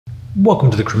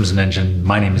Welcome to the Crimson Engine.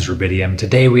 My name is 𝙎𝙖𝙇.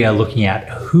 Today we are looking at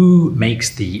who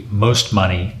makes the most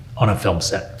money on a film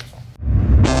set.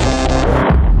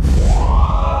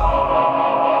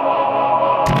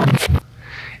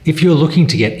 If you're looking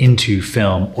to get into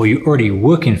film, or you already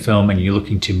work in film and you're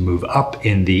looking to move up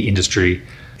in the industry,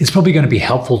 it's probably going to be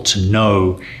helpful to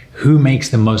know who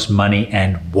makes the most money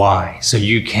and why. So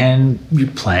you can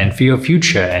plan for your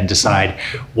future and decide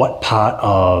what part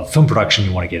of film production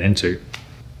you want to get into.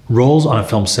 Roles on a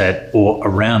film set or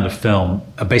around a film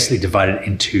are basically divided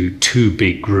into two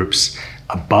big groups: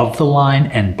 above the line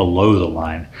and below the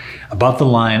line. Above the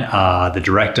line are the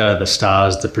director, the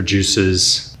stars, the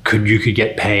producers. You could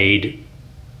get paid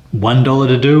 $1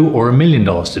 to do or $1 million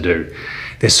to do.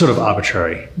 They're sort of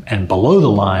arbitrary. And below the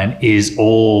line is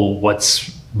all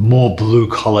what's more blue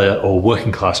collar or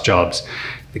working class jobs.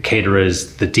 The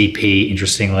caterers, the DP,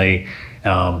 interestingly,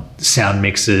 sound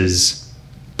mixers,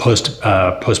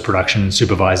 post-production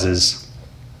supervisors,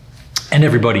 and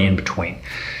everybody in between.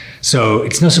 So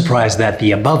it's no surprise that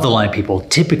the above the line people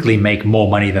typically make more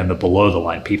money than the below the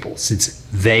line people, since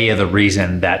they are the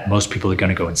reason that most people are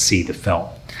going to go and see the film.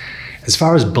 As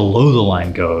far as below the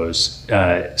line goes,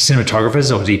 cinematographers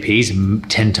or DPs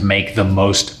tend to make the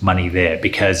most money there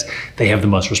because they have the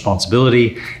most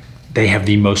responsibility. They have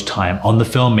the most time on the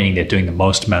film, meaning they're doing the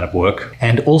most amount of work.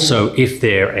 And also, if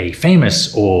they're a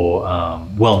famous or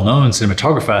well-known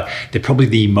cinematographer, they're probably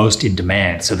the most in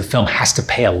demand. So the film has to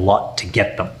pay a lot to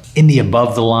get them. In the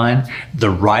above the line, the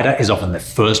writer is often the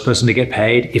first person to get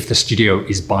paid. If the studio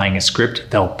is buying a script,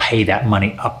 they'll pay that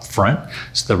money up front.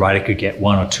 So the writer could get $1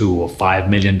 or $2 or $5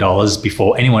 million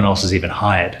before anyone else is even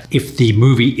hired. If the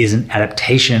movie is an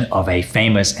adaptation of a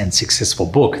famous and successful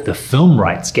book, the film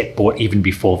rights get bought even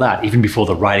before that, even before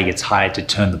the writer gets hired to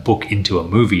turn the book into a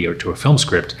movie or to a film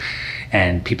script.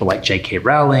 And people like J.K.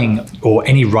 Rowling or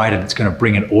any writer that's going to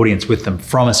bring an audience with them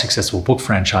from a successful book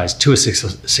franchise to a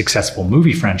successful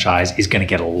movie franchise is going to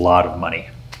get a lot of money.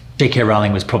 J.K.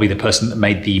 Rowling was probably the person that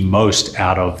made the most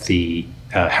out of the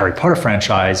Harry Potter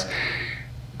franchise,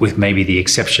 with maybe the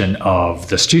exception of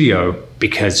the studio,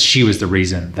 because she was the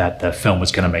reason that the film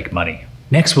was going to make money.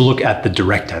 Next, we'll look at the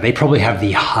director. They probably have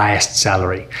the highest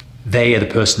salary. They are the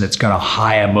person that's going to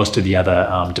hire most of the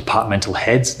other departmental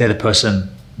heads. They're the person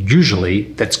usually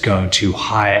that's going to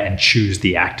hire and choose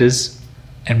the actors.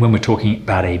 And when we're talking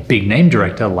about a big name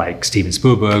director like Steven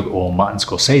Spielberg or Martin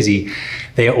Scorsese,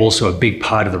 they are also a big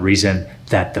part of the reason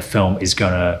that the film is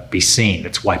going to be seen.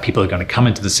 That's why people are going to come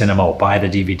into the cinema or buy the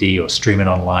DVD or stream it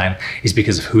online, is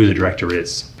because of who the director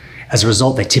is. As a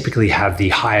result, they typically have the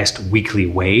highest weekly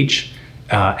wage,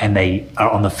 and they are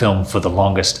on the film for the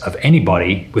longest of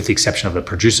anybody, with the exception of the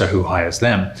producer who hires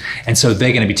them. And so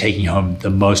they're going to be taking home the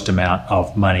most amount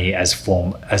of money as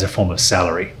a form of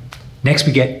salary. Next,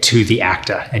 we get to the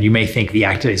actor. And you may think the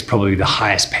actor is probably the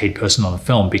highest paid person on the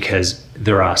film because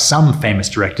there are some famous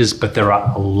directors, but there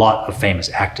are a lot of famous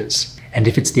actors. And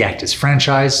if it's the actor's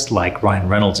franchise, like Ryan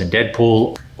Reynolds in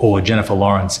Deadpool or Jennifer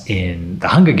Lawrence in The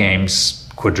Hunger Games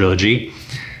quadrilogy,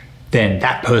 then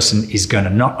that person is going to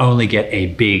not only get a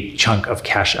big chunk of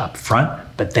cash up front,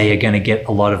 but they are going to get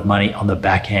a lot of money on the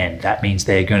back end. That means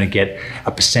they're going to get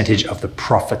a percentage of the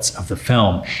profits of the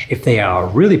film. If they are a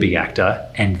really big actor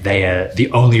and they are the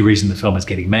only reason the film is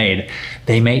getting made,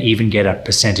 they may even get a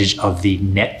percentage of the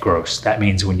net gross. That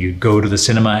means when you go to the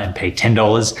cinema and pay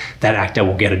 $10, that actor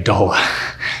will get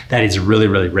 $1. That is really,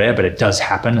 really rare, but it does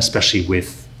happen, especially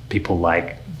with people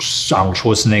like Arnold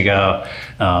Schwarzenegger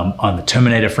on the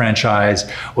Terminator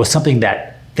franchise, or something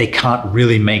that they can't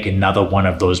really make another one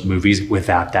of those movies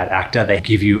without that actor. They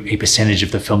give you a percentage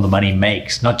of the film the money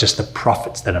makes, not just the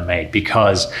profits that are made,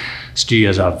 because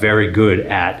studios are very good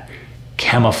at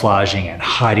camouflaging and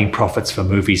hiding profits for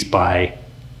movies by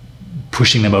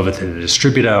pushing them over to the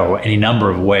distributor or any number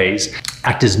of ways.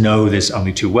 Actors know this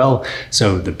only too well,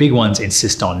 so the big ones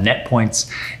insist on net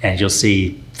points, and you'll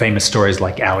see famous stories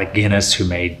like Alec Guinness, who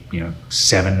made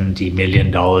 $70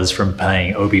 million from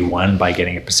playing Obi-Wan by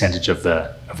getting a percentage of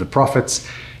the profits.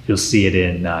 You'll see it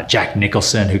in Jack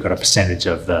Nicholson, who got a percentage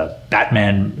of the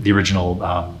Batman, the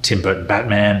original Tim Burton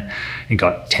Batman, and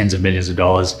got tens of millions of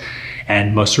dollars.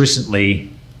 And most recently,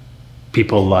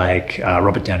 people like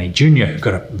Robert Downey Jr., who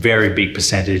got a very big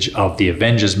percentage of the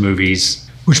Avengers movies.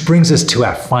 Which brings us to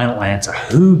our final answer: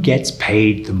 who gets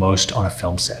paid the most on a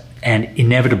film set? And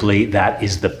inevitably, that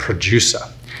is the producer.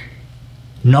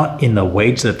 Not in the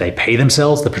wage that they pay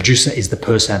themselves. The producer is the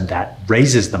person that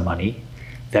raises the money,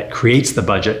 that creates the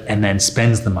budget, and then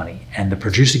spends the money. And the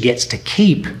producer gets to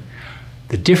keep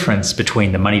the difference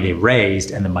between the money they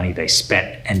raised and the money they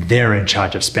spent, and they're in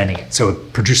charge of spending it. So a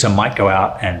producer might go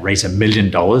out and raise $1 million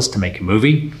to make a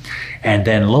movie, and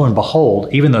then lo and behold,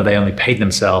 even though they only paid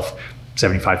themselves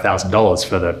 $75,000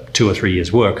 for the 2 or 3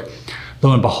 years' work,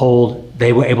 lo and behold,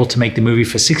 they were able to make the movie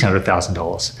for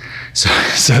 $600,000.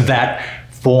 So that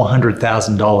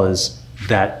 $400,000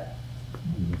 that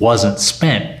wasn't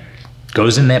spent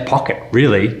goes in their pocket,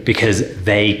 really, because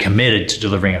they committed to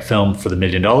delivering a film for the $1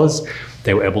 million.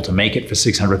 They were able to make it for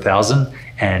 $600,000,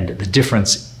 and the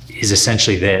difference is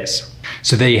essentially theirs.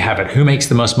 So there you have it. Who makes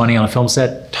the most money on a film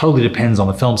set? Totally depends on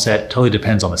the film set, totally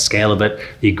depends on the scale of it,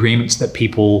 the agreements that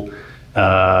people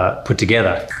put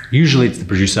together. Usually it's the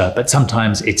producer, but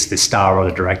sometimes it's the star or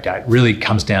the director. It really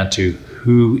comes down to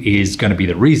who is going to be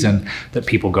the reason that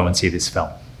people go and see this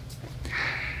film.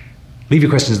 Leave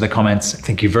your questions in the comments.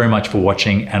 Thank you very much for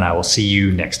watching, and I will see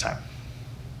you next time.